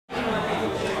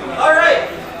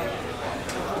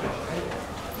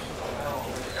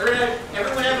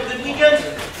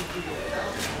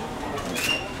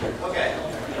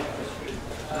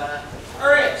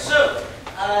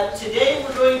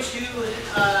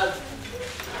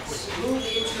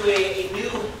to a new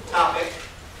topic.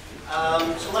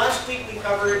 So last week we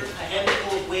covered a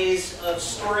handful of ways of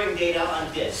storing data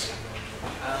on disk.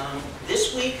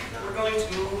 This week we're going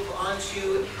to move on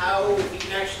to how we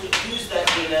can actually use that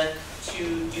data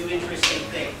to do interesting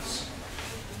things.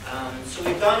 So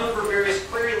we've gone over various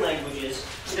query languages.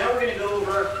 Now we're going to go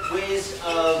over ways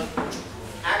of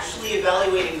actually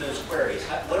evaluating those queries.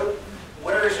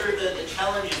 What are sort of the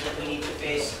challenges that we need to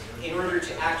face in order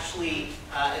to actually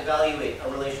evaluate a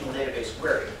relational database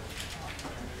query?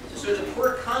 So the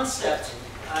core concept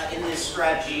in this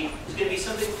strategy is going to be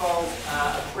something called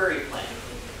a query plan.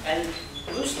 And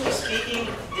loosely speaking,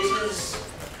 this is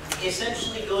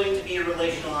essentially going to be a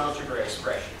relational algebra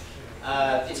expression.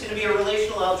 It's going to be a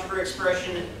relational algebra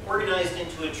expression organized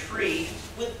into a tree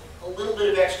with a little bit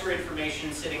of extra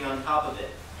information sitting on top of it.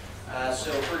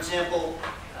 So for example,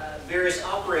 various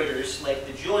operators like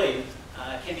the join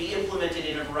can be implemented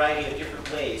in a variety of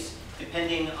different ways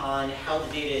depending on how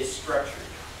the data is structured.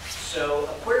 So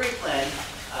a query plan,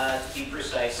 to be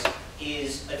precise,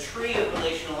 is a tree of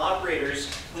relational operators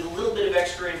with a little bit of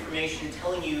extra information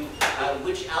telling you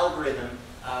which algorithm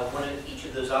one of each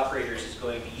of those operators is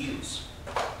going to use.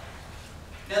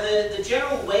 Now the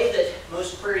general way that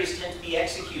most queries tend to be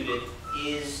executed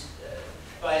is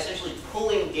by essentially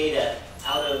pulling data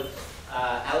out of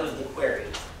the query.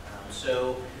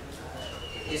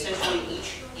 Essentially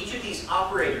each of these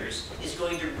operators is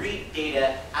going to read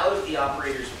data out of the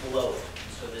operators below it.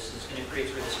 So this is going to create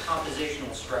sort of this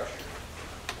compositional structure.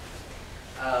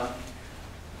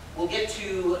 We'll get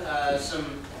to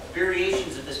some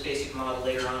variations of this basic model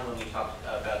later on when we talk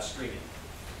about streaming.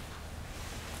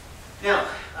 Now,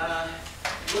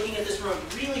 looking at this from a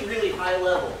really, really high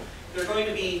level, there are going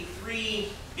to be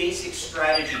three basic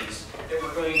strategies that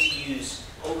we're going to use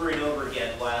over and over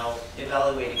again while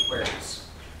evaluating queries.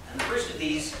 And the first of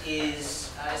these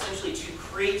is essentially to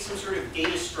create some sort of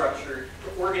data structure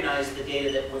to organize the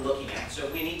data that we're looking at. So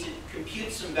if we need to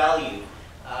compute some value,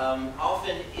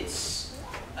 often it's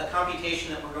a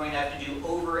computation that we're going to have to do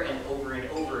over and over and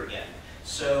over again.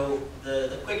 So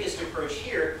the quickest approach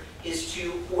here is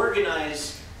to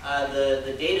organize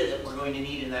the data that we're going to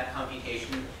need in that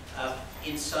computation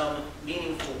in some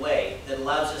meaningful way that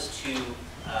allows us to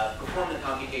perform the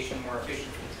computation more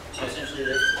efficiently. So essentially,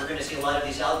 we're going to see a lot of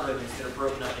these algorithms that are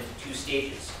broken up into two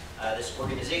stages. This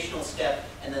organizational step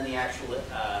and then the actual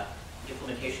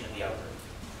implementation of the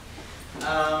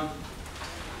algorithm.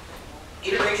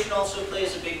 Iteration also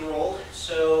plays a big role.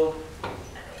 So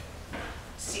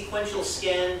sequential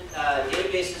scan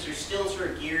databases are still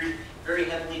sort of geared very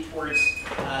heavily towards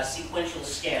sequential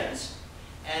scans.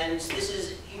 And this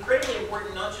is incredibly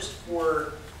important not just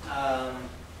for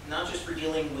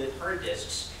dealing with hard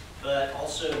disks, but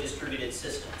also distributed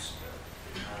systems,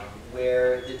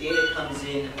 where the data comes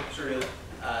in sort of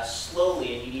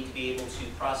slowly and you need to be able to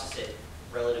process it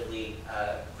relatively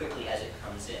quickly as it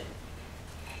comes in.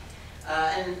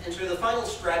 And sort of the final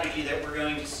strategy that we're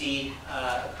going to see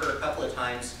occur a couple of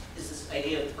times is this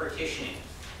idea of partitioning.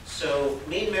 So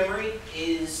main memory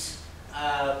is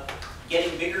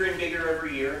getting bigger and bigger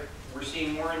every year. We're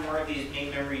seeing more and more of these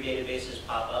main memory databases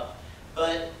pop up.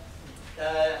 But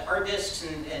hard disks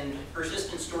and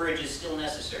persistent storage is still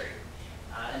necessary.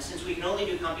 And since we can only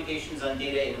do computations on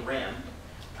data in RAM,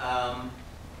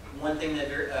 one thing that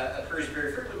occurs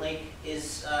very frequently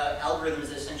is algorithms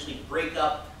that essentially break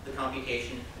up the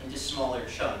computation into smaller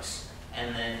chunks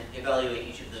and then evaluate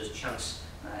each of those chunks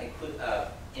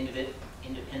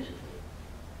independently.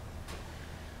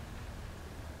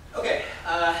 Okay,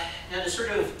 now to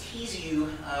sort of tease you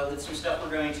with some stuff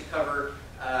we're going to cover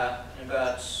in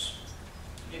about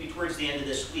maybe towards the end of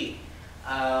this week.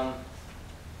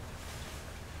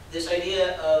 This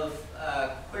idea of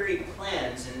query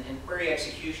plans and query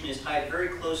execution is tied very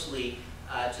closely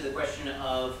to the question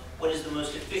of what is the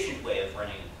most efficient way of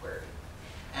running a query.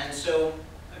 And so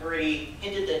I've already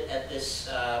hinted at this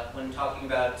when talking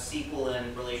about SQL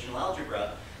and relational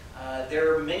algebra.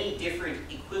 There are many different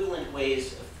equivalent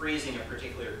ways of phrasing a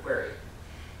particular query.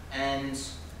 And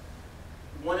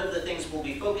one of the things we'll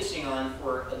be focusing on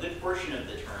for a good portion of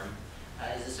the term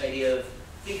is this idea of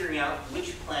figuring out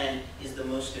which plan is the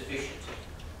most efficient.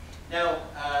 Now,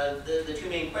 the two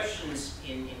main questions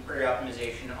in query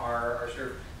optimization are sort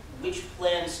of which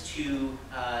plans to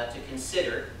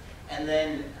consider, and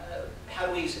then how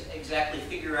do we exactly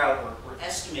figure out or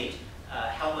estimate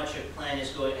how much a plan is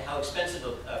going, how expensive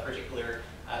a particular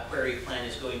query plan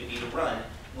is going to be to run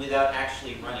without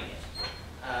actually running it.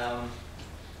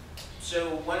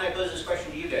 So why don't I pose this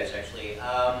question to you guys, actually.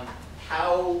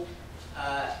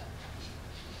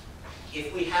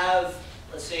 If we have,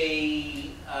 let's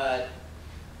say, a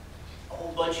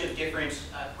whole bunch of different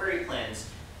query plans,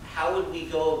 how would we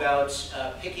go about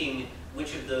picking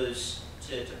which of those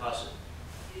to possibly?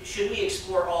 Should we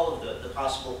explore all of the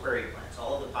possible query plans,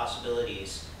 all of the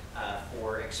possibilities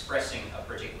for expressing a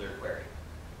particular query?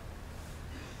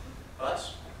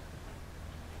 Thoughts?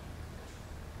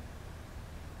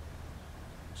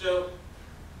 So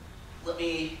let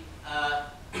me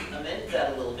amend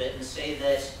that a little bit and say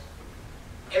that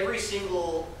every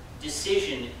single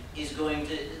decision is going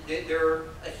to, there are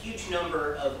a huge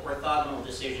number of orthogonal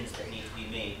decisions that need to be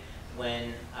made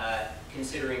when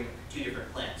considering two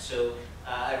different plans. So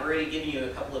I've already given you a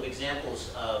couple of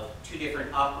examples of two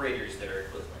different operators that are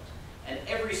equivalent. And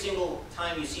every single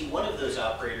time you see one of those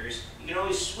operators, you can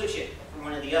always switch it from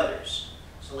one of the others.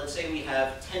 So let's say we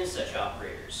have 10 such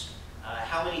operators.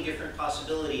 How many different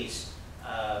possibilities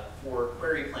for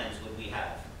query plans would we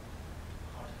have?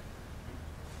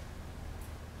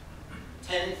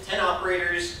 10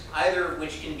 operators, either of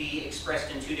which can be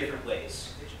expressed in two different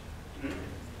ways. Can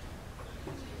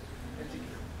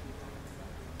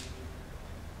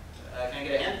I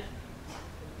get a hand?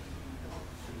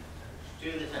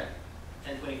 2 to the 10.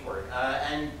 10, 24.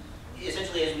 And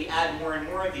essentially, as we add more and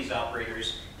more of these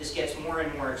operators, this gets more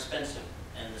and more expensive.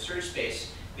 And the search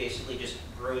space basically just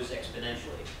grows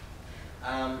exponentially.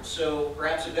 So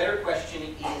perhaps a better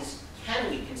question is, can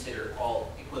we consider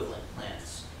all equivalent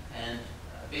plans? And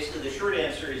basically, the short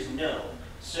answer is no.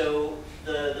 So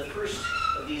the first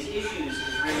of these issues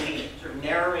is really sort of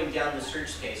narrowing down the search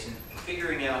space and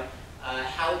figuring out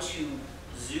how to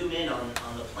zoom in on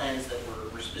the plans that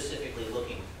we're specifically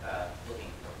looking for.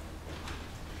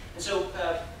 And so,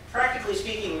 practically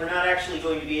speaking, we're not actually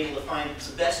going to be able to find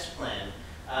the best plan,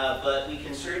 but we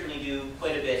can certainly do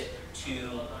quite a bit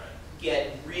to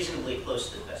get reasonably close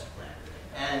to the best plan.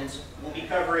 And we'll be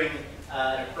covering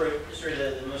an approach, sort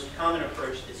of the most common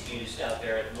approach that's used out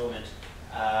there at the moment,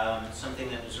 something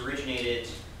that was originated,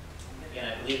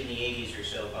 again, I believe in the 80s or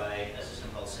so by a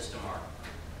system called System R.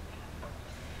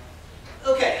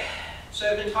 Okay, so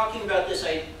I've been talking about this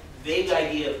vague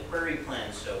idea of query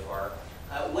plans so far.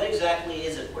 What exactly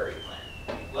is a query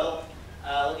plan? Well,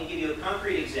 let me give you a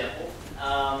concrete example.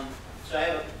 So I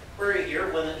have a query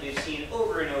here, one that we've seen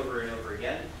over and over and over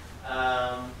again.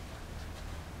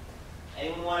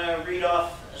 Anyone want to read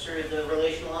off sort of the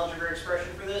relational algebra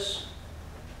expression for this?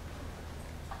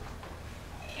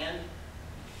 And?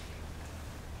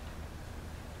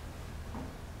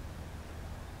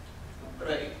 What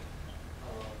about you?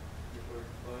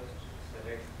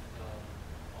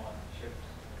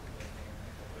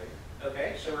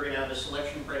 Okay, so we're going to have a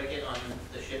selection predicate on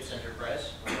the ship's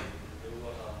enterprise.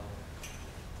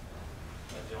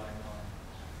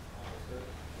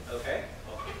 Okay.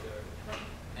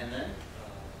 And then?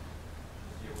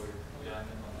 You would join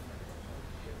them on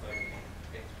the ship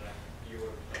extract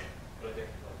your project.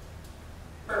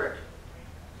 Perfect.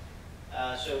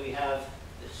 So we have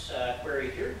this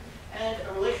query here, and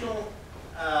a relational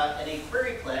and a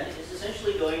query plan is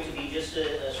essentially going to be just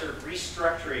a sort of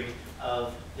restructuring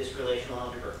of this relational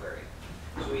algebra query.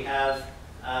 So we have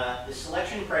the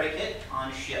selection predicate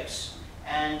on ships,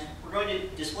 and we're going to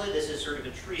display this as sort of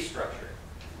a tree structure.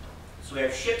 So we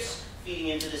have ships feeding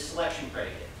into this selection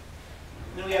predicate.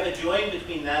 And then we have a join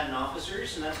between that and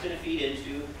officers, and that's going to feed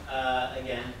into,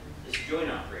 again, this join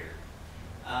operator.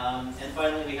 And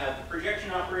finally, we have the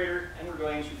projection operator, and we're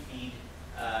going to feed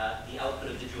the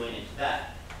output of the join into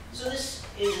that. So this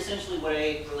is essentially what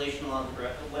a relational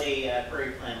algebra, what a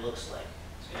query plan looks like.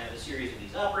 It's going to have a series of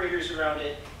these operators around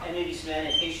it, and maybe some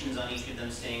annotations on each of them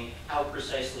saying how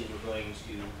precisely we're going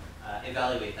to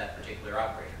evaluate that particular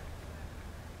operator.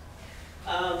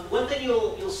 One thing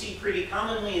you'll see pretty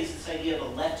commonly is this idea of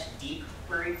a left deep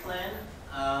query plan,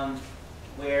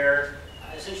 where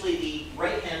essentially the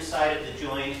right-hand side of the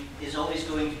join is always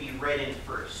going to be read in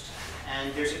first.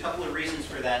 And there's a couple of reasons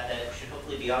for that that should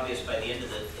hopefully be obvious by the end of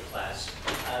the class.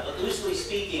 But loosely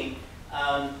speaking,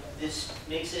 this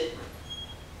makes it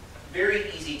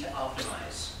very easy to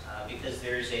optimize because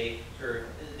there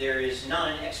is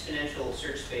not an exponential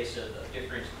search space of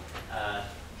different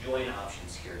join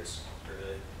options here. It's sort of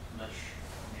a much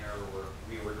narrower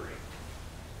reordering.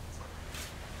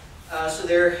 So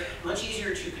they're much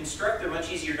easier to construct, they're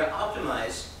much easier to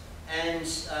optimize, and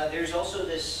there's also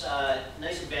this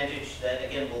nice advantage that,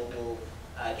 again, we'll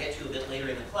get to a bit later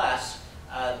in the class,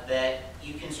 that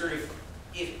you can sort of,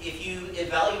 if you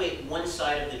evaluate one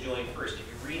side of the join first, if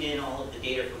you read in all of the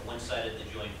data from one side of the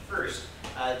join first,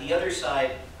 the other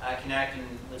side can act in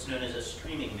what's known as a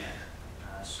streaming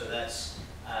manner. So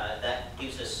that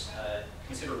gives us a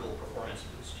considerable performance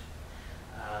boost.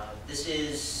 This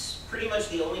is pretty much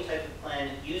the only type of plan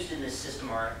and used in this system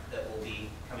art that we'll be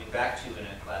coming back to in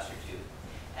a class or two.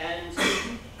 And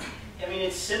I mean,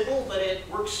 it's simple, but it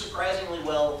works surprisingly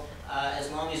well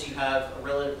as long as you have a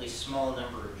relatively small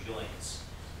number of joins.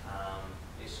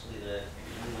 Basically, the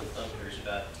rule of thumb here is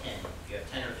about 10. If you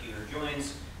have 10 or fewer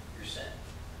joins, you're set.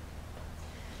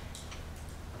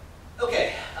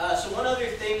 Okay, so one other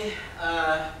thing,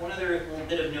 one other little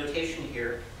bit of notation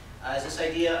here is this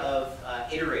idea of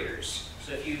iterators.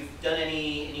 So if you've done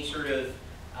any sort of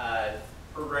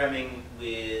programming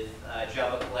with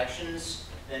Java collections,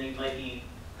 then you might be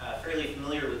fairly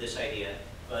familiar with this idea.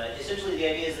 But essentially the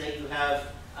idea is that you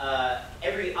have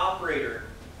every operator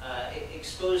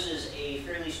exposes a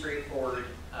fairly straightforward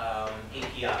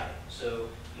API. So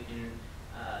you can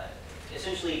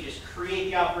essentially just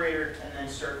create the operator and then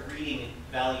start reading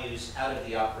values out of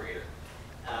the operator.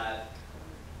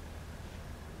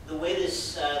 The way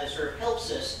this sort of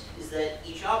helps us is that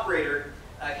each operator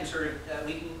can sort of,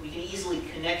 we can easily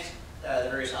connect the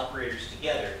various operators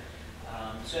together.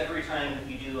 So every time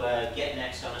you do a get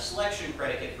next on a selection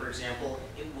predicate, for example,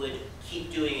 it would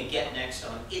keep doing a get next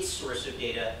on its source of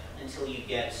data until you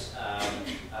get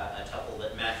a tuple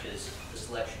that matches the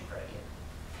selection predicate.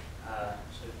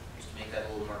 So just to make that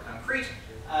a little more concrete,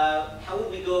 how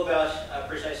would we go about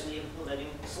precisely implementing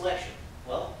selection?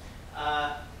 Well,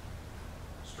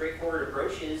 straightforward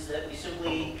approach is that we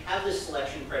simply have this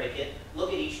selection predicate, look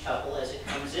at each tuple as it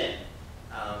comes in.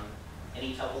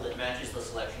 Any tuple that matches the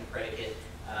selection predicate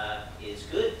is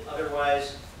good,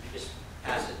 otherwise we just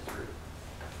pass it through.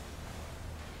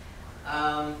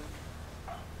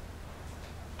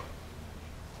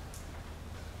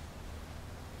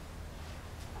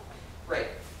 Right.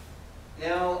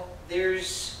 Now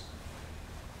there's,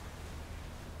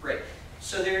 right,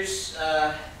 so there's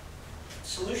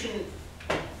solution.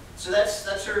 So that's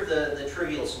sort of the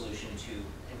trivial solution to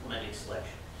implementing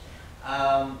selection.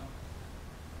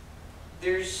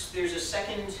 There's a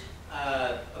second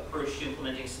approach to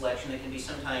implementing selection that can be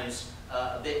sometimes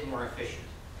a bit more efficient.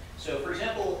 So for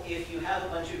example, if you have a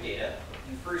bunch of data,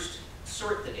 you first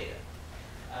sort the data.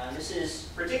 This is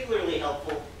particularly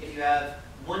helpful if you have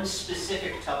one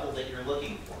specific tuple that you're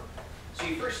looking for. So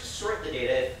you first sort the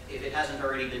data if it hasn't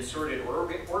already been sorted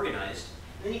or organized,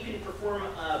 and then you can perform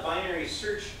a binary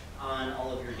search on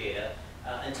all of your data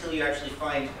until you actually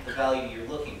find the value you're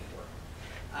looking for.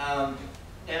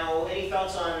 Now, any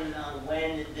thoughts on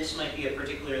when this might be a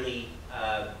particularly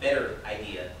better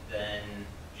idea than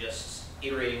just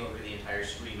iterating over the entire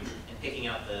stream and picking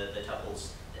out the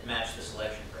tuples that match the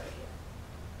selection predicate?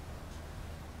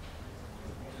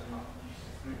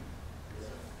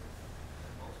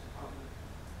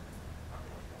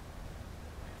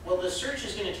 Well, the search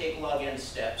is going to take log n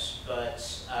steps, but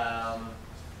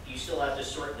you still have to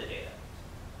sort the data.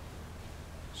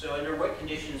 So under what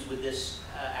conditions would this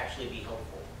actually be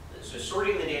helpful? So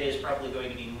sorting the data is probably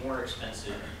going to be more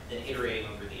expensive than iterating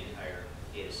over the entire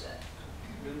data set.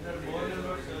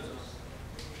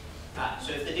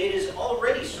 So if the data is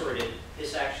already sorted,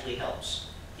 this actually helps.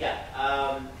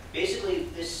 Yeah, basically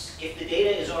if the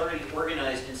data is already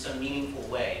organized in some meaningful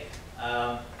way,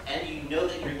 and you know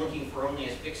that you're looking for only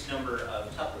a fixed number of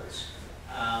tuples,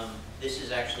 this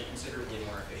is actually considerably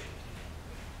more efficient.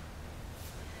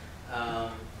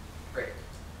 Great.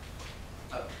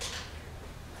 Oh.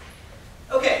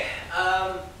 Okay,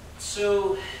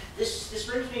 so this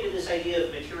brings me to this idea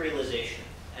of materialization,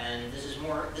 and this is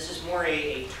more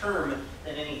a term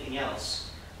than anything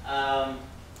else.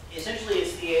 Essentially,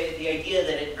 it's the idea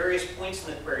that at various points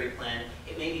in the query plan,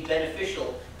 it may be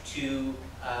beneficial to.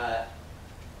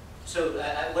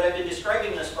 What I've been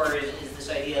describing thus far is this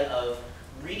idea of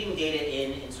reading data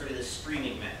in sort of this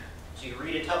streaming manner. So you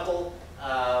read a tuple,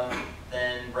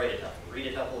 then write a tuple. Read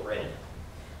a tuple, write a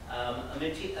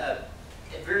tuple.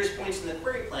 At various points in the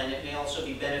query plan, it may also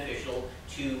be beneficial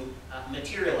to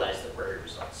materialize the query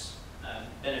results.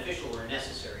 Beneficial or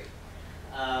necessary.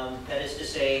 That is to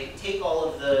say, take all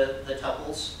of the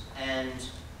tuples and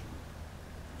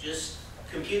just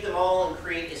compute them all and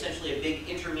create essentially a big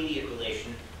intermediate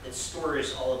relation that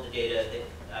stores all of the data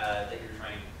that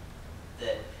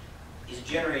that is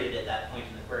generated at that point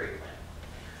in the query plan.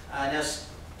 Now,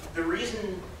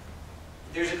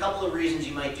 there's a couple of reasons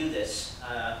you might do this.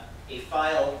 A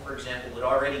file, for example, would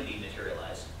already be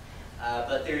materialized.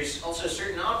 But there's also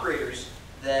certain operators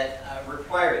that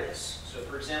require this. So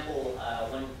for example,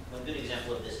 one good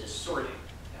example of this is sorting.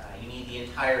 You need the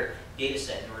entire data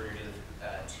set in order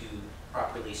to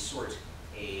properly sort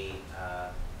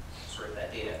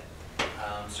that data.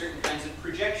 Certain kinds of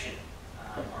projection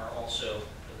are also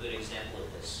a good example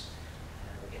of this.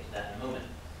 And we'll get to that in a moment.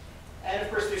 And of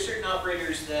course, there's certain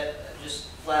operators that just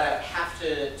flat out have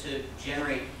to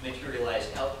generate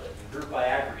materialized output. Group by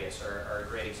aggregates are a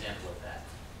great example of that.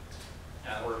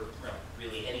 Or well,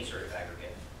 really any sort of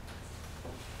aggregate.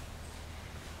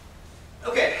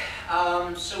 Okay,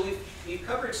 so we've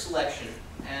covered selection,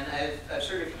 and I've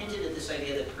sort of hinted at this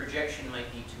idea that projection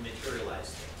might need to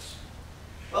materialize things.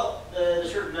 Well, the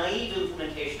sort of naive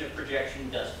implementation of projection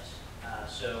doesn't.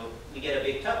 So we get a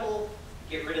big tuple,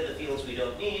 get rid of the fields we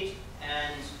don't need,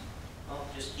 and well,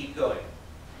 just keep going.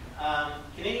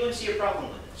 Can anyone see a problem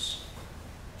with this?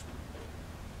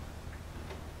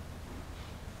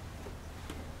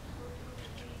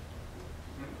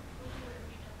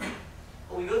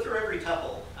 Well, we go through every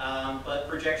tuple, but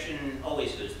projection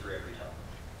always goes through every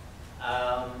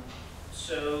tuple.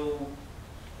 So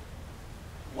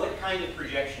what kind of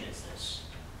projection is this?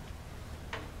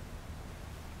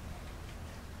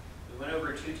 We went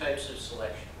over two types of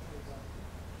selection.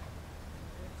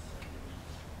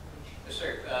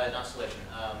 Sorry, not selection,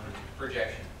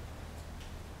 projection.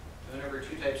 We went over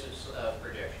two types of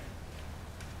projection.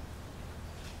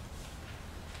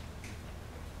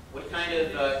 What kind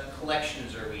of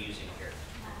collections are we using here?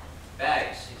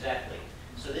 Bags, exactly.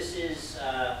 So this is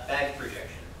bag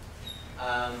projection.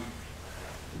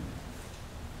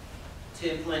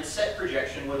 To implement set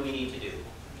projection, what do we need to do?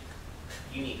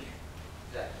 Unique,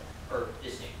 exactly, or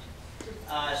distinct.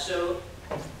 So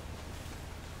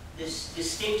this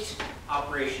distinct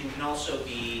operation can also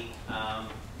be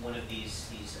one of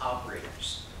these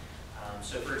operators.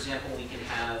 So for example, we can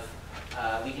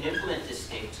implement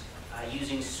distinct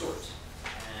using sort.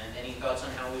 And any thoughts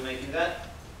on how we might do that?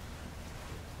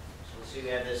 So let's say we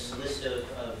have this list of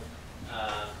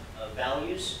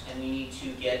values, and we need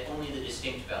to get only the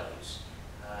distinct values.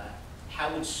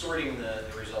 How would sorting the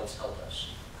results help us?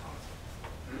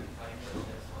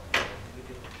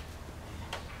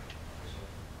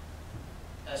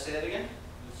 Say that again?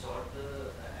 You sort the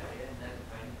array and then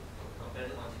compare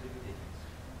the consecutive digits.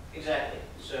 Exactly.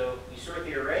 So we sort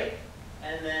the array,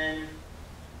 and then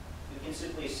we can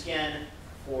simply scan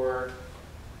for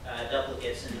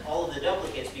duplicates, and all of the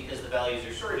duplicates, because the values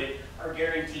are sorted, are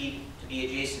guaranteed to be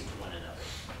adjacent to one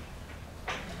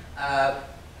another.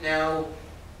 Now,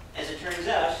 as it turns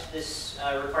out, this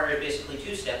required basically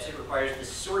two steps. It requires the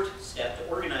sort step to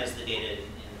organize the data in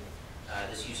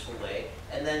this useful way,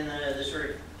 and then the sort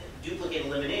of duplicate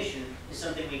elimination is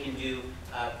something we can do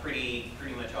pretty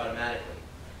much automatically.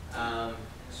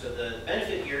 So the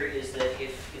benefit here is that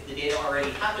if the data already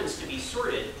happens to be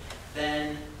sorted,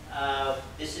 then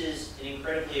this is an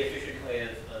incredibly efficient way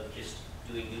of just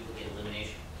doing duplicate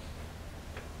elimination.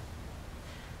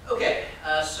 Okay,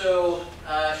 so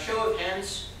show of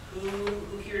hands,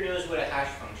 who here knows what a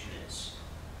hash function is?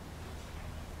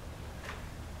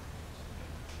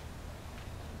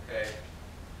 Okay,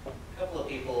 a couple of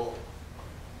people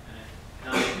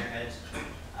nodding their heads.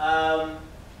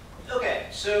 Okay,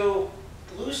 so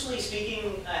loosely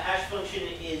speaking, a hash function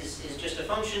is just a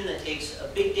function that takes a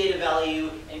big data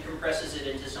value and compresses it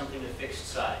into something of fixed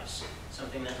size,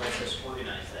 something that lets us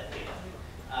organize that data.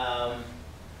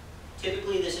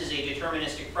 Typically, this is a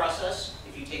deterministic process.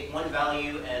 If you take one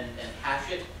value and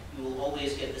hash it, you will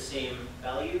always get the same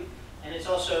value. And it's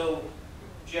also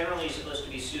generally supposed to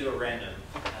be pseudo-random.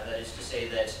 That is to say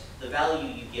that the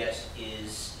value you get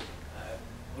is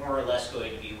more or less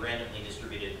going to be randomly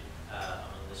distributed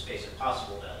among the space of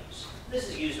possible values. This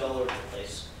is used all over the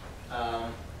place.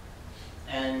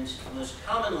 And most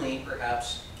commonly,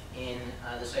 perhaps, in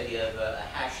this idea of a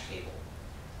hash table.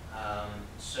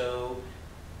 So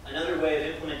another way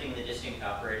of implementing the distinct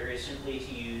operator is simply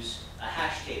to use a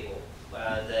hash table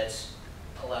that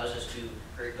allows us to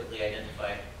very quickly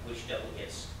identify which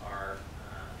duplicates are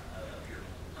appear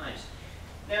multiple times.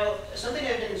 Now, something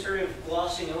I've been sort of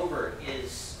glossing over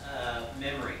is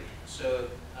memory. So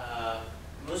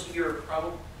most of you are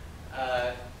probably,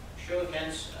 show of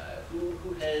hands,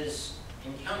 who has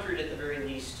encountered at the very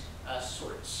least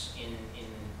sorts in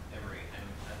memory?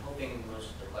 I'm hoping most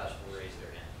of the class will raise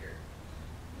their hand here.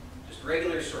 Just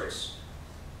regular sorts.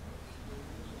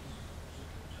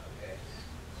 Okay,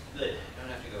 good. Don't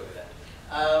have to go over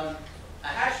that. A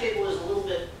hash table is a little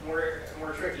bit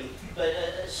more tricky, but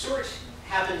a sort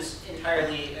happens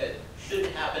entirely, should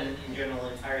happen in general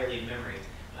entirely in memory.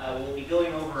 We'll be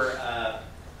going over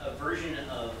a version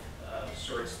of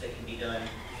sorts that can be done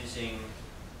using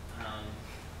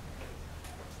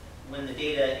when the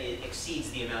data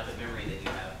exceeds the amount of memory that you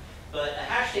have. But a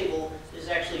hash table is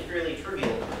actually fairly trivial.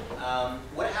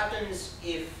 What happens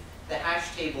if the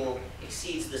hash table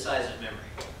exceeds the size of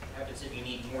memory? What happens if you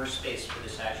need more space for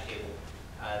this hash table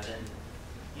than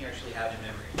you actually have in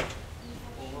memory?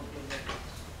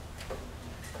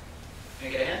 Can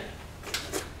I get a hand?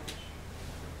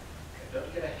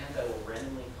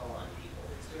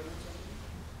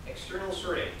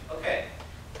 sorting. Okay.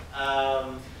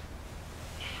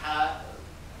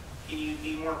 Can you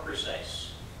be more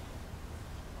precise?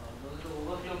 The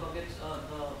overflow buckets are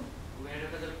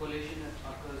wherever the collation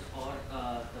occurs or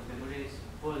the memory is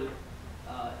full,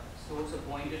 stores a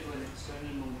pointer to an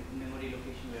external memory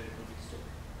location where it will be stored.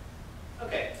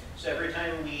 Okay, so every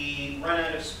time we run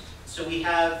out of, so we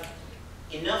have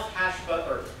enough hash bucket,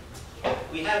 or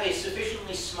we have a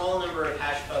sufficiently small number of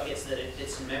hash buckets that it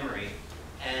fits in memory,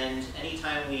 and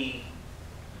anytime we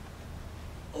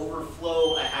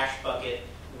overflow a hash bucket,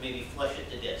 we maybe flush it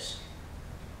to disk.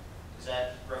 Is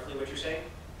that roughly what you're saying?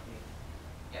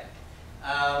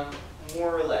 Yeah.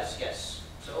 More or less, yes.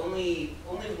 So only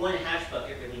one hash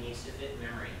bucket really needs to fit in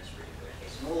memory in this particular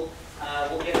case. And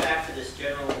we'll get back to this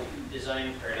general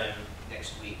design paradigm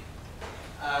next week.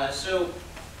 So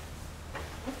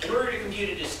in order to compute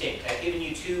a distinct, I've given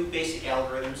you two basic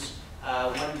algorithms,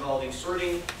 one involving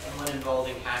sorting and one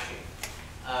involving hashing.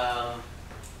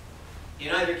 In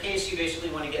either case, you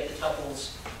basically want to get the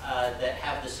tuples that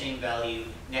have the same value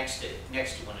next to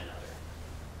one another.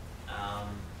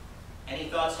 Any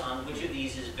thoughts on which of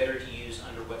these is better to use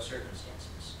under what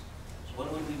circumstances? So when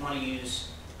would we want to use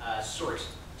sort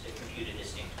to compute a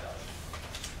distinct value?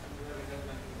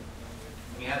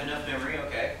 When you have enough memory,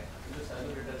 okay. The size of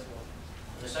the data is small.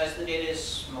 When the size of the data is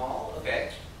small,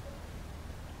 okay.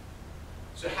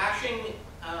 So hashing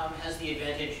has the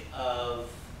advantage of,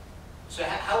 so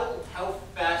how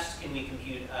fast can we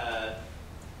compute,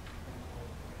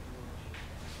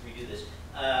 redo this.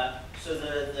 So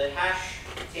the hash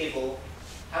table,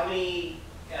 how many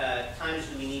times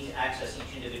do we need to access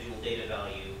each individual data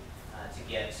value to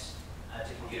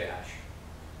compute a hash?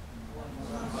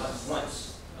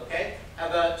 Once. Okay. How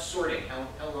about sorting?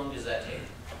 How long does that take?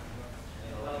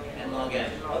 N log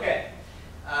n. Okay.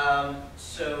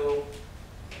 So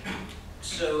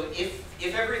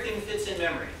if everything fits in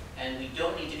memory and we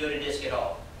don't need to go to disk at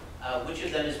all, which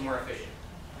of them is more efficient?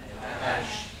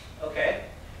 Hash. Okay.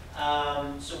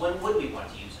 So when would we want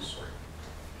to use a sort?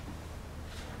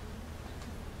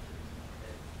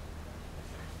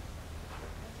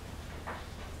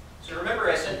 So remember,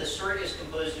 I said the sort is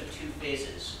composed of two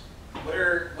phases. What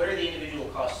are the individual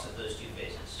costs of those two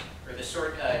phases? Or the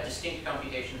sort distinct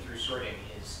computation through sorting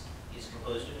is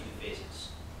composed of two phases.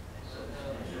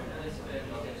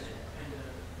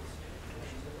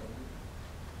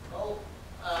 Well,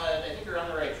 I think you're on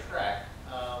the right track.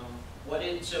 What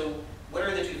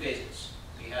are the two phases?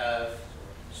 We have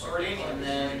sorting and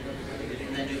then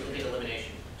duplicate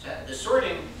elimination. So the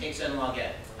sorting takes n log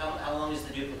n. How long is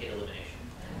the duplicate elimination?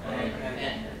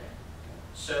 N.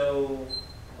 So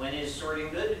when is sorting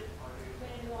good?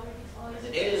 The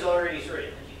data is already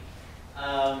sorted.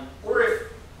 Or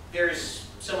if there's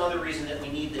some other reason that we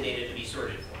need the data to be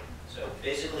sorted for. So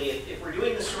basically, if we're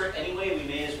doing the sort anyway, we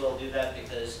may as well do that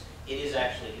because it is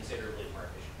actually considerably more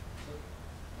efficient.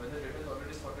 When the data is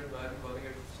already sorted, why are we calling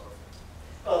it sort?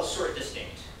 Well, sort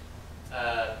distinct.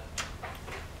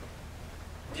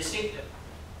 Distinct. Hold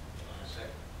on a sec.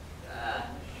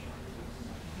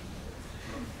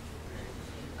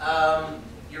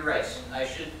 You're right. I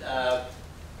should.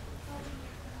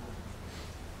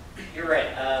 You're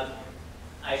right.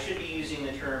 I should be using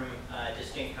the term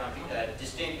distinct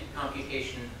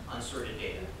computation on sorted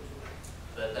data,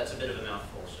 but that's a bit of a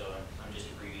mouthful, so I'm just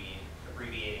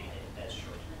abbreviating it as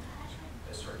short.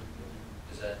 As sort.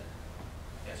 Does that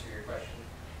answer your question?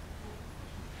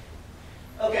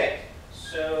 Okay.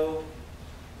 So,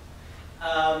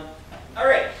 all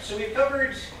right. So we've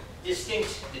covered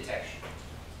distinct detection.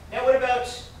 Now, what about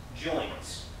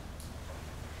joins?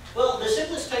 Well, the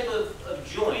simplest type of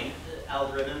join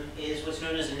algorithm is what's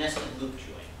known as a nested loop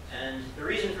join. And the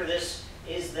reason for this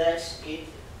is that it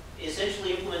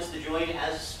essentially implements the join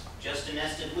as just a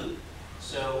nested loop.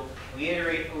 So we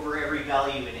iterate over every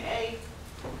value in A,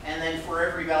 and then for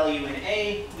every value in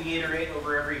A, we iterate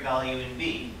over every value in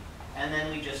B. And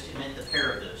then we just emit the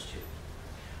pair of those two.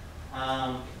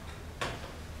 What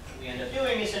we end up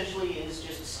doing essentially is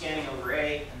just scanning over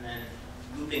A and then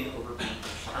looping over B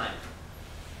each time.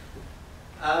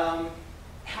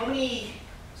 How many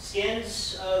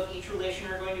scans of each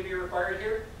relation are going to be required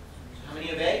here? How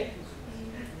many of A?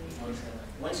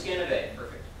 One scan of A,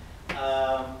 perfect.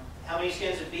 How many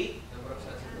scans of B?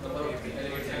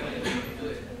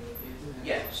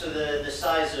 Yeah, so the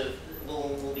size of,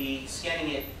 we'll be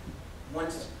scanning it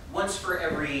once for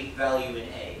every value in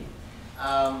A.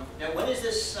 Now, when is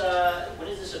this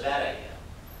a bad idea?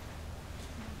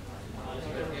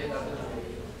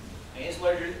 A is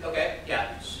larger. Okay,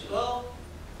 yeah. Well,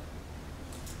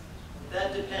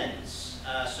 That depends.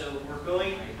 So we're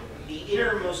going, the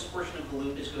innermost portion of the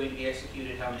loop is going to be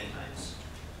executed how many times?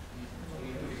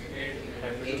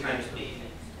 8 times B.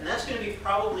 And that's going to be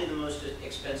probably the most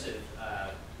expensive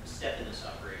step in this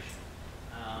operation.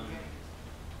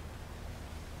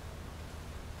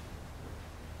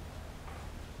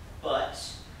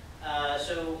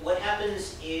 So what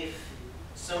happens if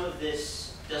some of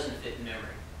this doesn't fit in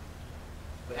memory?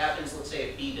 What happens, let's say,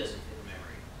 if B doesn't fit in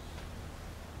memory?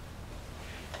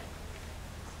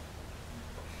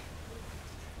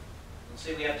 Let's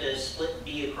say we have to split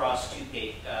B across we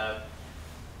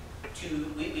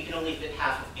can only fit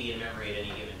half of B in memory at any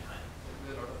given time.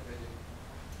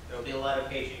 There will be a lot of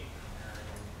paging.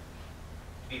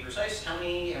 To be precise, how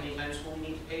many times will we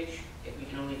need to page if we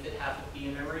can only fit half of B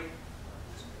in memory?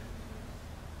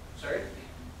 Sorry?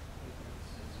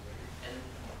 And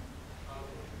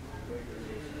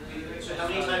so how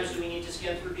many times do we need to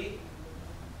scan through B?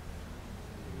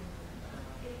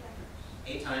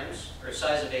 8 times, or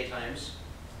size of 8 times.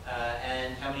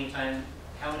 And how many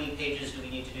pages do we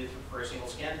need to do for a single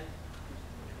scan?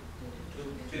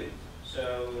 2.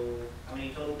 So how many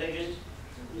total pages?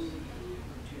 2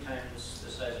 times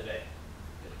the size of A.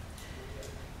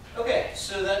 Okay,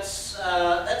 so that's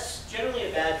generally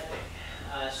a bad thing.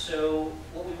 So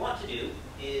what we want to do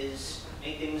is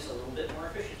make things a little bit more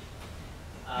efficient.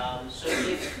 So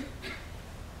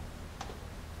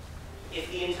if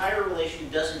the entire relation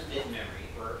doesn't fit in memory,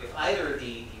 or if either of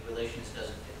the relations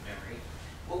doesn't fit in memory,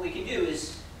 what we can do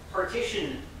is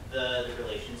partition the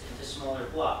relations into smaller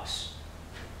blocks,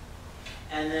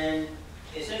 and then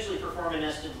essentially perform a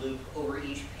nested loop over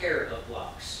each pair of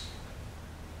blocks.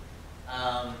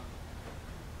 Does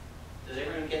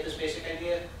everyone get this basic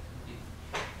idea?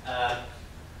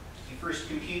 You first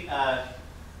compute,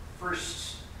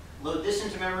 first load this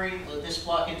into memory, load this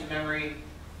block into memory,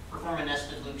 perform a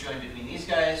nested loop join between these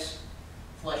guys,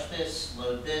 flush this,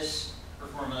 load this,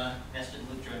 perform a nested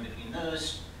loop join between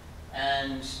those,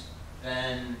 and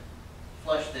then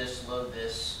flush this, load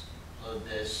this,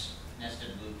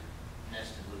 nested loop,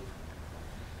 nested loop.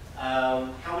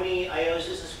 How many IOs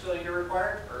is this going to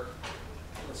require? Or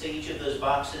let's say each of those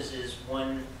boxes is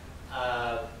one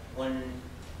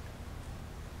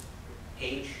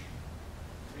page.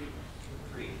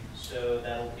 3. So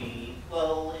that'll be,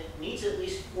 well, it needs at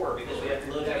least 4 because we have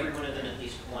to load every one of them at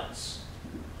least once.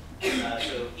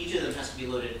 So each of them has to be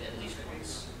loaded at least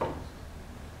once,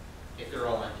 if they're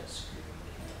all on disk.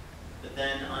 But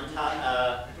then on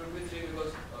top, it would be 3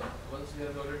 because once we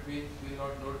have loaded B, we will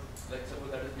not load, like suppose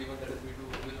that is B1, that is B2,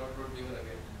 we will not load B1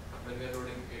 again when we are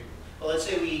loading A2. well, let's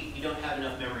say we don't have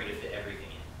enough memory to fit everything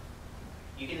in.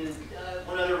 You can,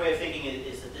 one other way of thinking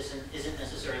is that this isn't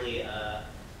necessarily a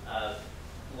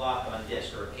block on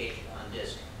disk or a page on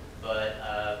disk, but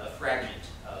a fragment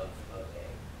of A,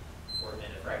 or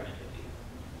a fragment of B.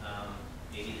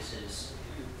 Maybe this is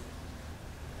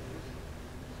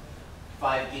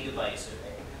 5 gigabytes of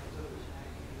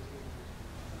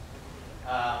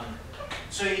A.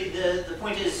 So the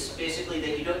point is basically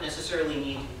that you don't necessarily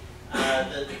need,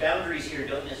 the boundaries here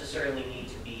don't necessarily need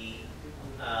to be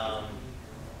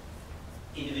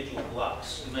individual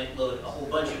blocks. You might load a whole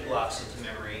bunch of blocks into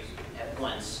memory at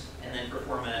once, and then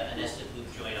perform a nested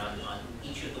loop join on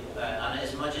each of the on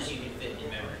as much as you can fit in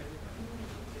memory.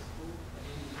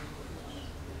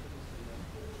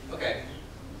 Okay.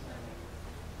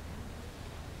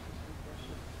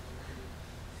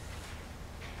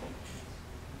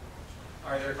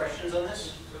 Are there questions on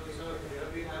this? So here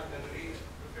we have memory to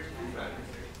fit 2 fragments.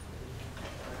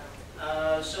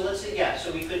 So let's say, yeah,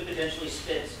 so we could potentially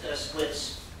split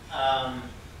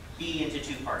B into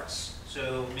 2 parts.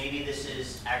 So maybe this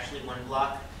is actually 1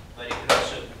 block, but it could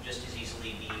also just as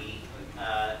easily be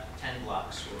 10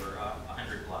 blocks or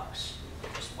 100 blocks.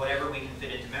 Just whatever we can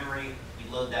fit into memory, we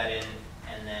load that in,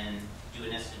 and then do a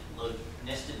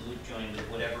nested loop join with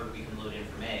whatever we can load in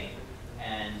from A,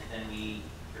 and then we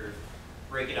sort of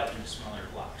break it up into smaller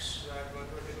blocks. So at one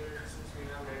particular instance, we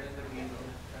have read in the B node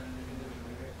and in the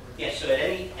memory. Yeah, so at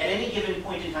any given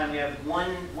point in time, we have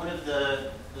one of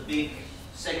the big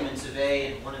segments of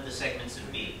A and one of the segments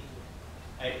of B.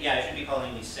 Yeah, I should be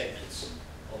calling these segments,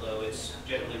 although it's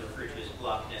generally referred to as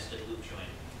block nested loop join.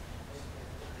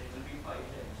 It would be 5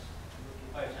 times.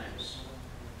 5 times.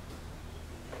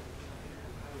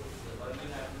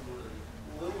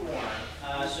 A little more.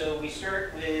 So we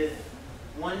start with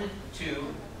 1,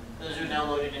 2. Those are now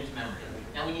loaded into memory.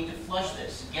 Now we need to flush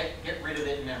this, get rid of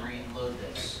it in memory, and load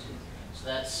this. So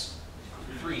that's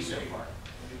 3 so far.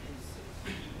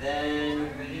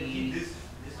 Then we,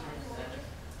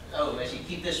 oh, I see,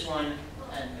 keep this one,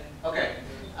 and, okay.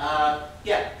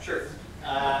 Yeah, sure.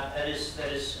 That is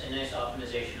a nice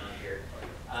optimization on here.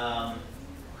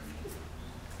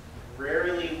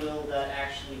 Rarely will that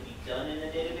actually be done in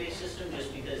a database system,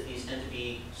 just because these tend to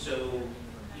be so,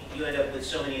 you end up with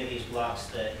so many of these blocks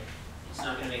that it's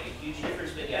not going to make a huge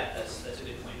difference, but yeah, that's a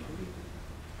good point.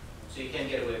 So you can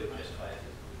get away with just 5.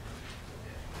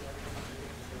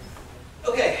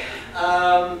 Okay,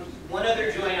 one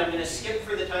other join I'm going to skip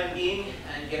for the time being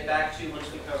and get back to once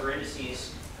we cover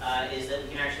indices, is that we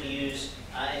can actually use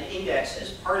an index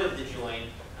as part of the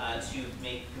join to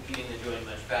make computing the join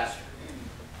much faster.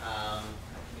 I'm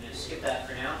going to skip that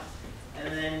for now,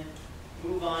 and then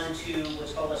move on to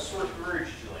what's called a sort merge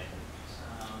join.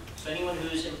 So anyone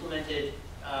who's implemented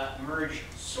merge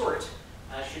sort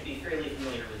should be fairly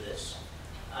familiar with this.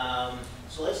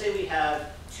 So let's say we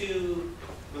have two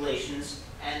relations,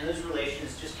 and those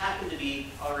relations just happen to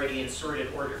be already in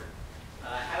sorted order.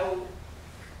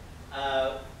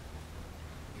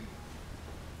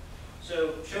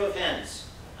 So show of hands,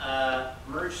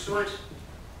 merge sort.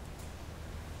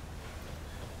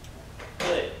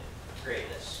 Good, great,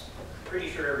 that's pretty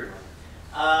sure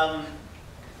everyone.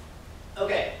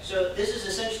 Okay, so this is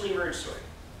essentially merge sort.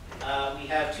 We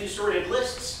have two sorted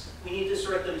lists, we need to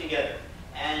sort them together.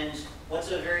 And what's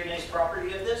a very nice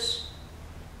property of this?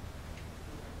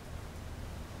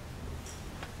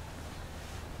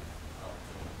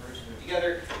 Merge them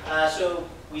together. So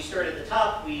we start at the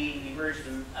top, we merge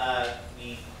them,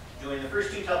 we join the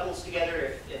first two tuples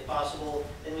together if possible,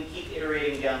 then we keep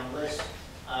iterating down the list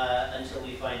until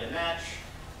we find a match,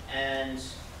 and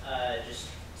just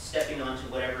stepping onto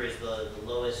whatever is the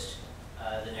lowest,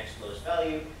 the next lowest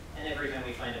value, and every time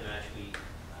we find a match, we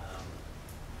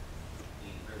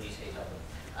release a tuple.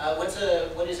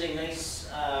 What is a nice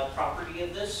property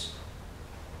of this?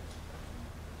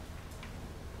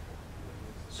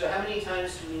 So how many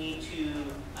times do we need to,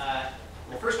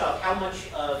 well, first off, how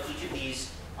much of each of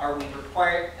these are we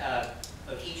required,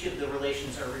 of each of the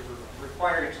relations are we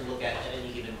required to look at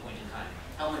any given point in time?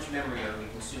 How much memory are we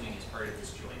consuming as part of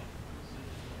this join?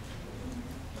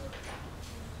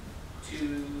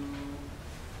 Two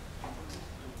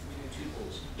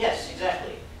tuples. Yes,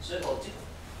 exactly. So, well, 2,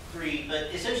 3,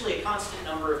 but essentially a constant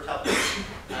number of tuples.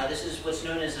 This is what's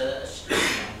known as a streaming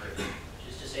algorithm, which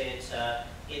is to say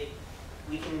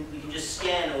we can just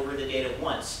scan over the data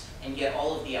once and get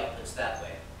all of the outputs that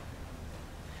way.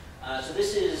 So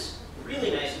this is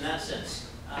really nice in that sense.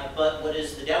 But what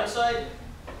is the downside?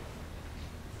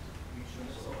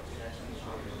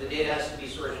 The data has to be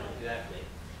sorted, exactly.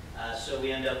 So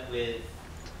we end up with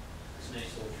this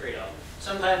nice little trade-off.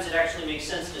 Sometimes it actually makes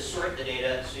sense to sort the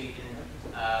data so you can,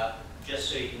 just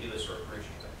so you can do a sort merge.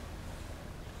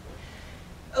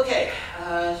 Okay,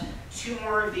 two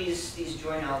more of these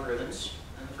join algorithms.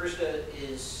 And the first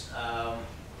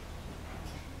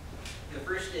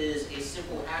is a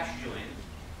simple hash join.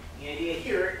 The idea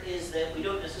here is that we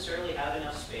don't necessarily have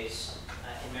enough space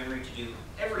in memory to do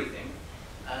everything.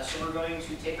 So we're going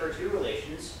to take our two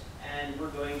relations and we're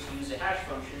going to use a hash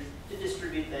function to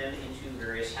distribute them into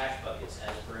various hash buckets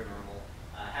as per a normal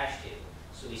hash table.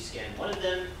 So we scan one of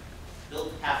them,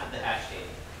 build half of the hash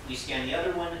table. We scan the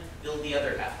other one, build the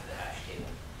other half of the hash table.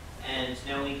 And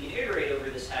now we can iterate over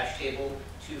this hash table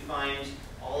to find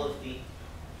all of the,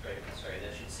 sorry,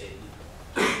 that should say loop.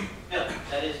 No,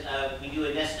 that is, we do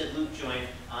a nested loop join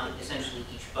on essentially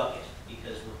each bucket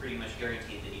because we're pretty much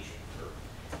guaranteed that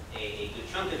a good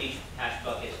chunk of each hash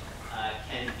bucket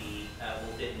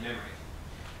will fit in memory.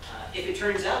 If it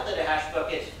turns out that a hash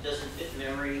bucket doesn't fit in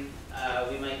memory,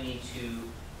 we might need to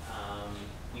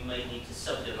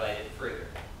subdivide it further,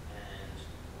 and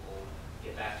we'll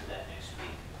get back to that next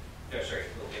week. Oh, sorry,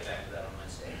 we'll get back to that on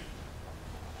Wednesday.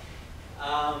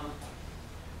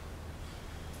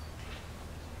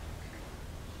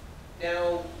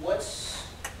 Now, let's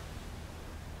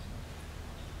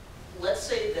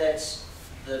say that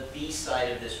the B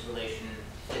side of this relation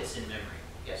fits in memory.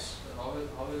 Yes? So how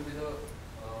will be the,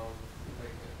 like,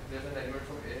 if there's an element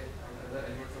from A and another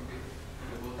element from B,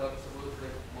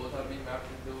 both are being mapped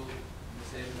into the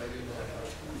same value in the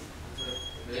hash.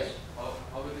 Yes.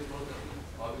 How will we store them?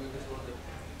 How will we store them?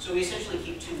 So we essentially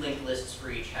keep two linked lists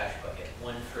for each hash bucket.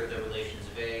 One for the relations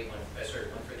of A, one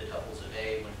for the tuples of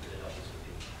A, one for the tuples of B.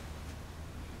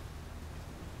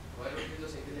 Why don't we use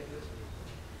a single linked list?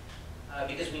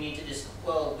 Because we need to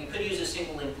well, we could use a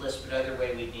single linked list, but either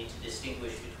way we'd need to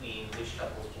distinguish between which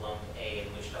tuples belong to A and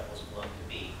which tuples belong to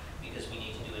B, because we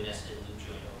need to do a nested loop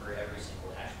join over every single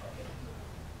hash bucket.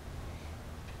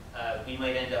 We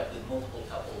might end up with multiple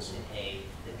tuples in A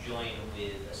that join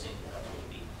with a single tuple in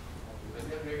B. When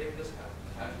we are creating this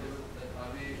hash table, then are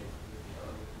we,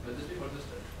 will this be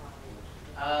persistent?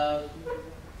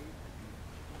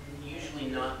 Usually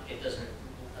not. It doesn't.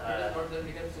 If it is not, then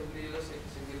we can simply use a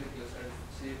single linked list and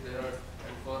see if there are,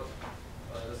 and for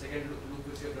the second loop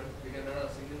which we have done, we can run a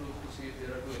single loop to see if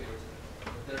there are two elements.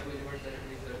 If there are two elements, then it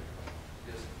means that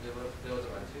yes, there was a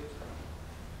match.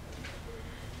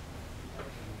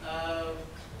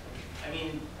 I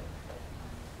mean,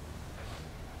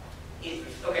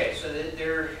 okay, so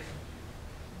there,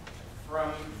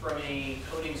 from a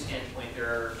coding standpoint, there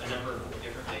are a number of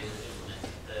different ways of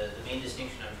implementing. The main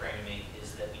distinction I'm trying to make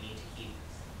is that we need to keep,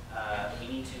 we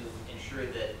need to ensure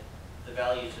that the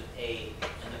values of A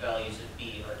and the values of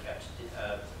B are kept,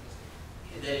 that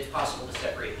it's possible to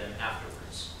separate them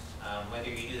afterwards. Whether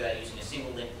you do that using a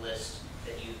single linked list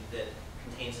that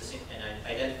contains an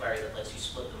identifier that lets you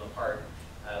split them apart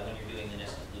when you're doing the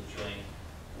nested loop join,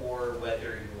 or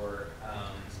whether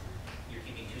you're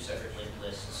keeping two separate linked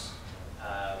lists.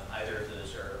 Either of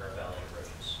those are valid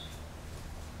approaches.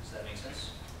 Does that make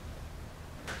sense?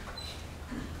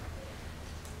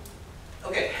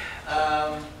 Okay.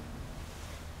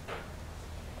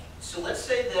 So let's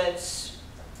say that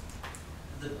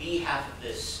the B half of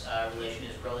this relation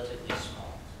is relatively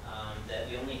small, that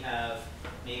we only have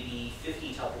maybe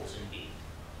 50 tuples in B.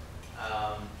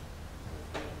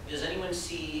 Does anyone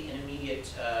see an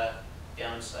immediate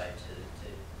downside to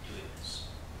doing this?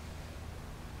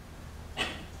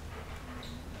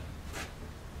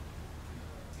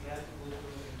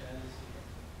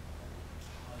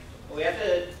 We have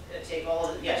to take all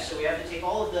of yes. So we have to take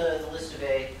all of the list of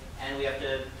A, and we have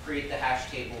to create the hash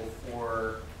table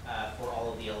for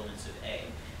all of the elements of A.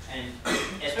 And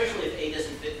especially if A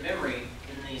doesn't fit in memory,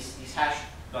 then these hash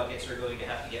buckets are going to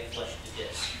have to get flushed to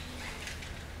disk.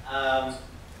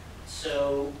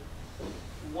 So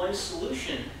one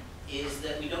solution is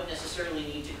that we don't necessarily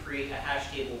need to create a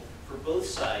hash table for both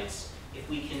sides if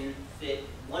we can fit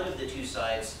one of the two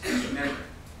sides in memory.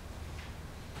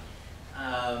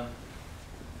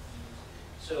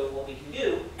 So what we can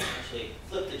do, actually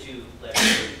flip the two letters,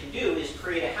 what we can do is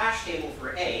create a hash table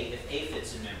for A if A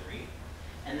fits in memory,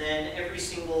 and then every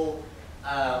single,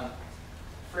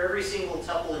 for every single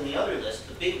tuple in the other list,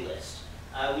 the big list,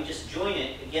 we just join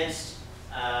it against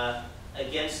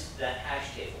that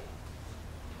hash table.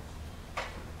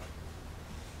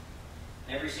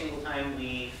 And every single time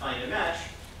we find a match,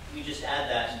 we just add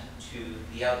that to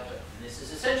the output. And this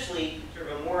is essentially sort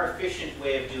of a more efficient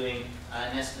way of doing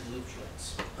nested loop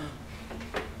joins.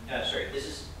 Sorry, this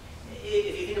is,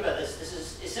 if you think about this, this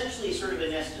is essentially sort of a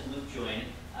nested loop join,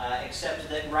 except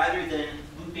that rather than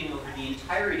looping over the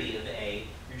entirety of A,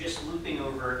 you're just looping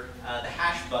over the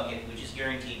hash bucket, which is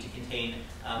guaranteed to contain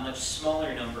a much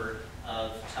smaller number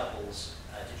of tuples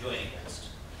to join against.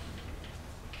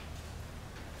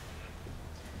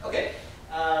 Okay.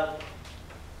 Now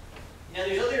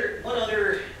there's one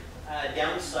other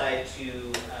downside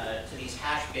to these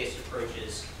hash-based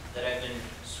approaches that I've been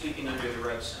sweeping under the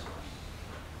rug somewhat.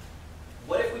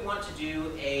 What if we want to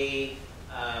do a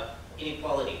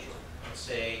inequality join? Let's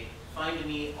say, find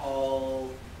me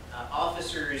all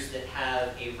officers that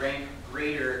have a rank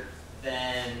greater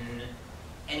than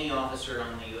any officer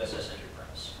on the USS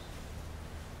Enterprise.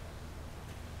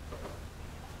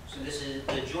 So this is,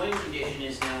 the join condition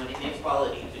is now an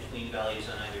inequality between values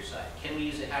on either side. Can we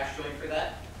use a hash join for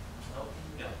that?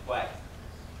 No. Why?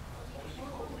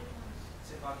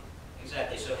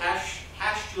 Exactly. So hash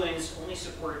joins only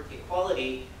support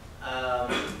equality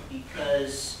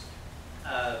because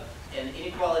an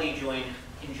inequality join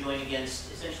can join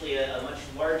against essentially a much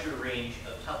larger range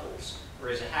of tuples,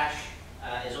 whereas a hash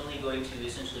is only going to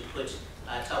essentially put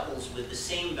tuples with the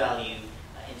same value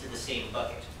into the same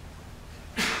bucket.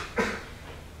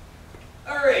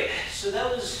 All right, so that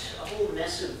was a whole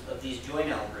mess of these join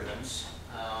algorithms.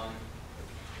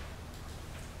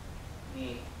 Let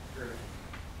me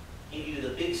give you the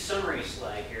big summary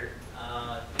slide here.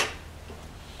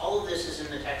 All of this is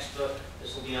in the textbook.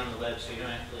 This will be on the web, so you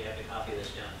don't actually have to copy this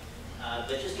down.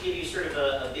 But just to give you sort of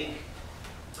a big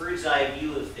bird's eye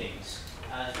view of things.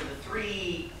 So the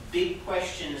three big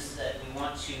questions that we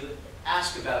want to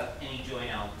ask about any join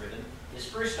algorithm is,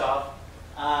 first off,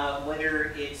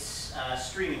 whether it's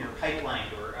streaming or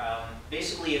pipelined, or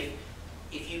basically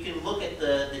if you can look at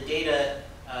the data,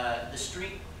 if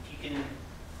you can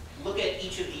look at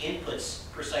each of the inputs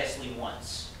precisely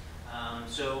once.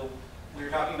 So we were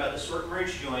talking about the sort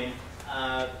merge join,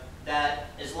 that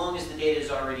as long as the data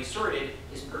is already sorted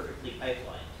is perfectly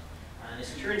pipelined. And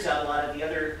as it turns out, a lot of the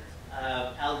other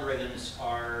algorithms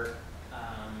are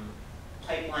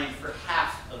pipelined for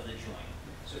half of the join.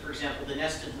 So for example, the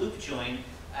nested loop join,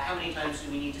 how many times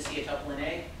do we need to see a tuple in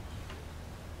A?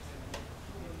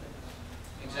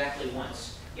 exactly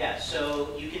once. Yeah,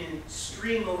 so you can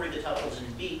stream over the tuples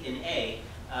in A.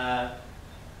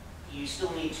 You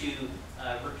still need to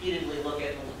repeatedly look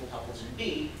at multiple tuples in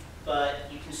B,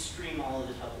 but you can stream all of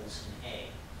the tuples in A.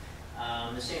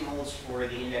 The same holds for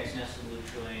the index nested loop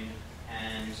join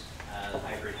and the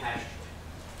hybrid hash join.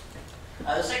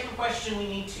 The second question we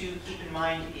need to keep in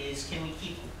mind is, can we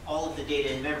keep all of the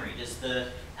data in memory? Does the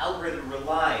algorithm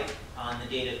rely on the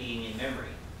data being in memory?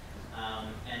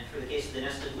 And for the case of the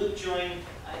nested loop join,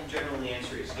 in general the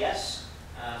answer is yes.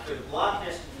 For the block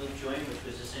nested loop join, which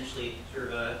was essentially sort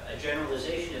of a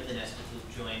generalization of the nested loop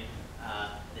join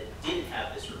that didn't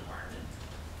have this requirement,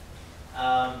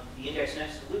 the index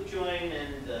nested loop join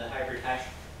and the hybrid hash,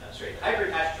 the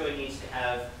hybrid hash join needs to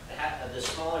have the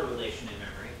smaller relation in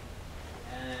memory,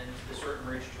 and the sort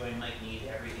merge join might need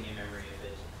everything in memory if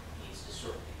it needs to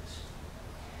sort things.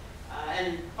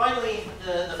 And finally,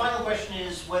 the final question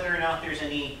is whether or not there's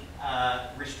any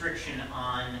restriction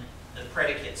on the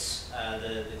predicates,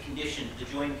 the condition, the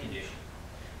join condition.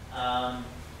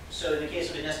 So in the case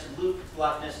of a nested loop,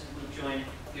 block nested loop join,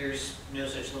 there's no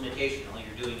such limitation. All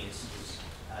you're doing is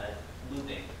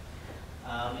looping.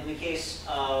 In the case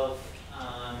of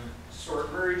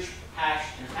sort merge, hash,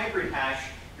 and hybrid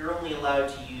hash, you're only allowed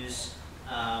to use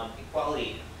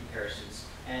equality comparisons.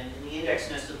 And in the index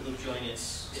nested loop join,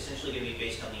 it's essentially going to be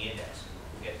based on the index.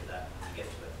 We'll get to that when we get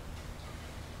to it.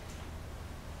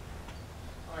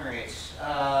 All right.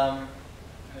 I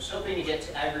was hoping to get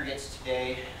to aggregates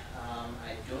today.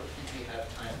 I don't think we have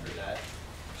time for that.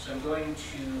 So I'm going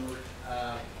to,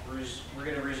 we're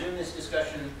going to resume this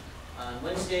discussion on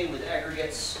Wednesday with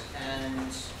aggregates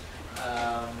and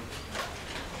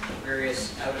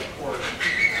various out-of-court,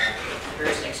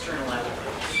 various external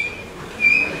out-of-court